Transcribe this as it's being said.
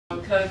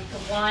code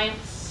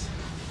compliance,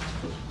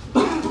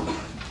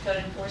 code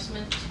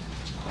enforcement.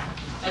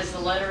 Has the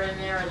letter in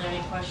there? Are there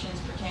any questions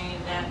pertaining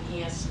to that?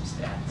 He has some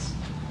stats.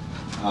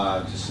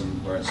 Just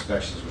our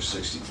inspections were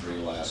 63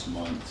 last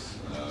month.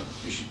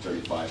 Issued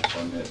 35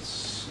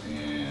 permits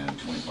and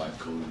 25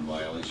 code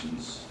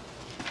violations.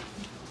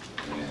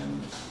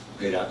 And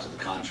paid out to the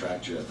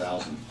contractor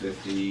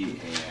 $1,050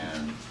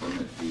 and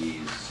permit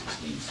fees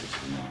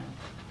 $1,669.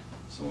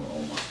 So we're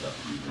almost up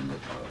even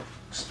with our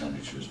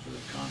expenditures for the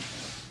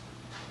contract.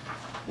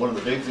 One of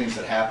the big things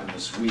that happened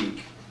this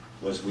week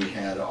was we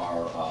had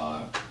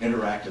our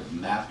interactive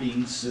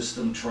mapping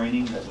system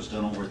training that was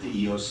done over at the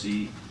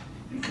EOC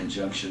in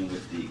conjunction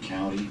with the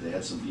county. They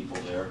had some people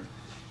there.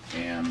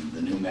 And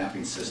the new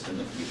mapping system,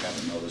 if you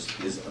haven't noticed,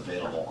 is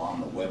available on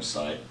the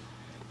website.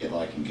 If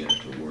I can get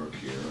it to work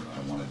here,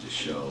 I wanted to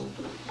show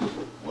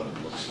what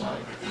it looks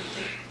like.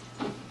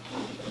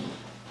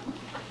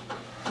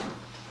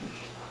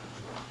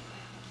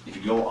 If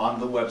you go on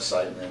the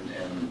website,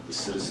 and the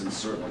citizens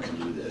certainly can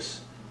do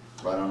this,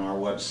 right on our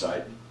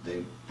website,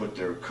 they put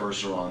their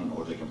cursor on,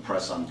 or they can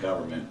press on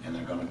government, and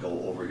they're going to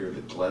go over here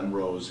to Glen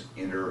Rose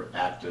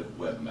Interactive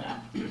Web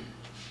Map. They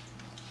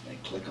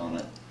click on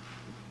it,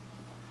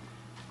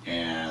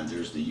 and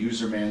there's the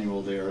user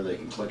manual there. They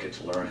can click it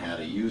to learn how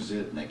to use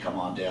it, and they come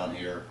on down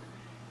here,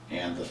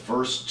 and the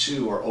first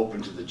two are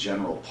open to the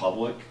general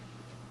public,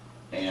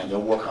 and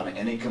they'll work on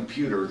any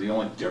computer. The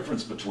only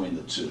difference between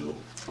the two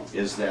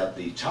is that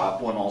the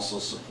top one also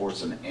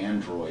supports an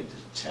Android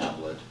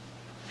tablet,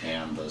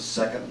 and the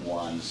second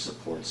one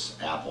supports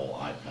Apple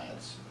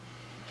iPads.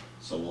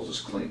 So we'll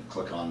just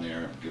click on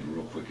there, give a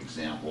real quick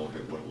example of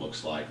what it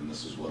looks like, and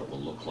this is what it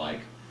will look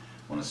like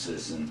when a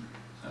citizen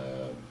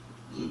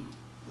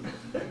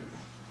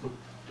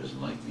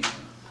doesn't like me.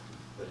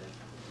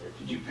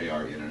 Did you pay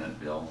our internet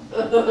bill?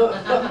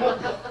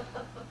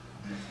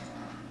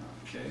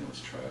 Okay,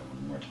 let's try it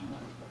one more time.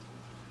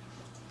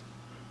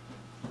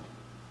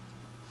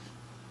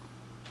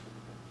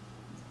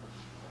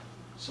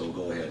 So we'll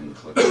go ahead and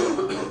click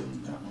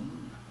on that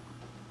one,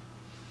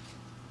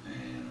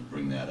 and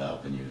bring that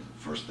up, and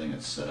first thing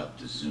it's set up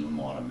to zoom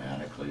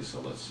automatically,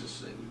 so let's just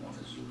say we want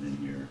to zoom in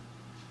here,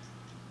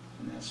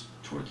 and that's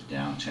towards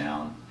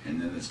downtown, and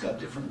then it's got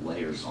different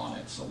layers on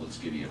it, so let's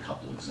give you a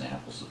couple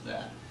examples of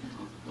that.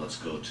 Let's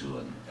go to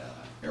an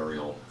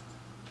aerial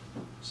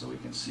so we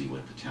can see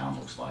what the town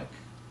looks like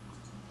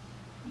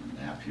in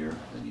the map here.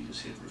 Then you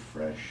just hit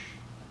refresh.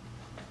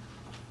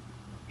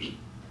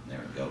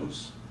 There it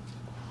goes.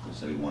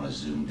 So we want to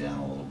zoom down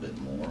a little bit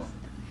more.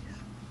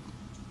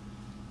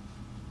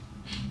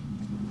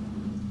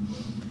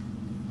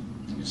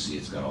 You can see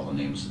it's got all the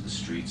names of the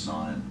streets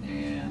on it,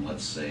 and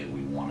let's say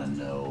we want to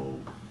know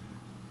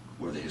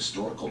where the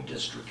historical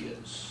district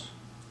is.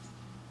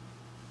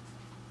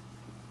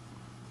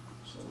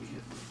 So we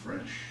hit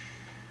refresh.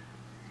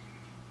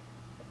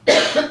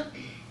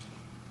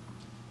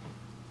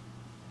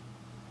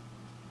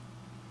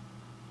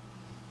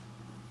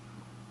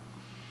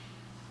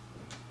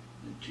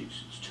 It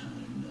takes its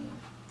time now.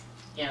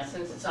 Yeah,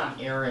 since it's on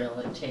aerial,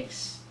 it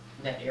takes,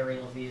 that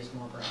aerial view is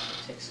more broad.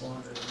 It takes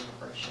longer to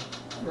refresh.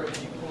 Right,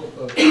 can you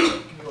pull up,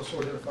 can you also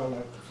identify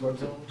like the flood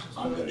zones?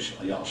 I'm going to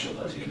show, yeah, I'll show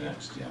that to you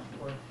next, yeah.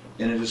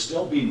 And it is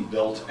still being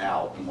built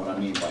out, and what I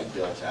mean by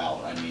built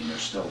out, I mean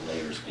there's still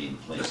layers being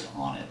placed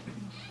on it.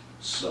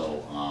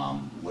 So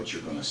what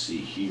you're going to see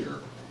here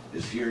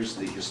is here's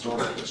the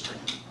historical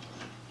district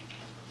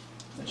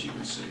that you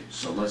can see.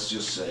 So let's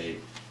just say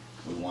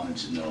we wanted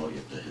to know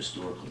if the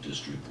historical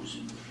district was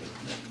in the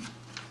name.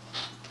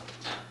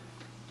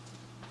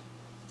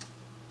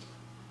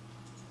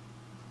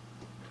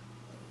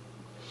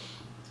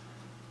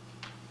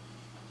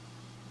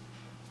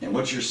 And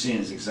what you're seeing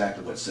is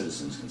exactly what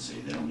citizens can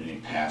see. They don't need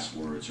any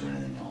passwords or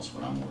anything else.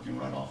 What I'm working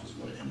right off is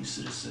what any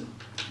citizen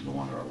can go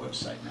onto our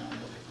website now and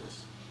look at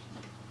this.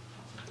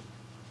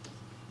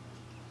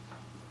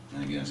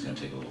 And again, it's going to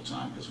take a little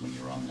time because when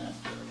you're on that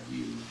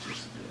view, it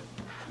takes a bit.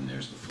 And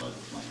there's the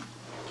floodplain.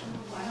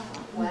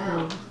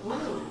 Wow.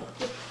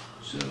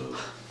 So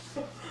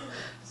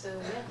Yeah,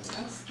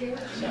 I'm scared.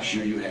 make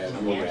sure you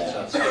have your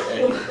ads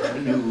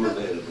new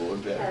available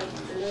and better.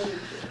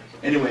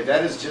 Anyway,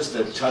 that is just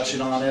a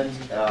touching on it.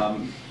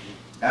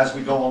 As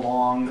we go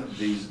along,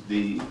 the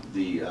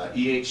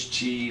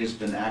EHT has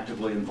been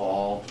actively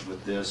involved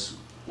with this,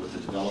 with the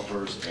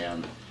developers,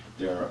 and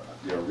they're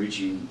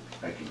reaching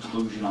a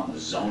conclusion on the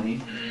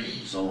zoning.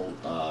 So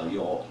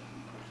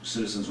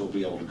citizens will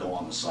be able to go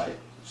on the site,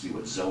 see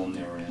what zone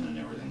they're in and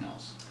everything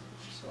else.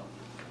 So,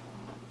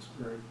 That's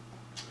great.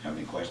 have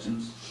any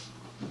questions?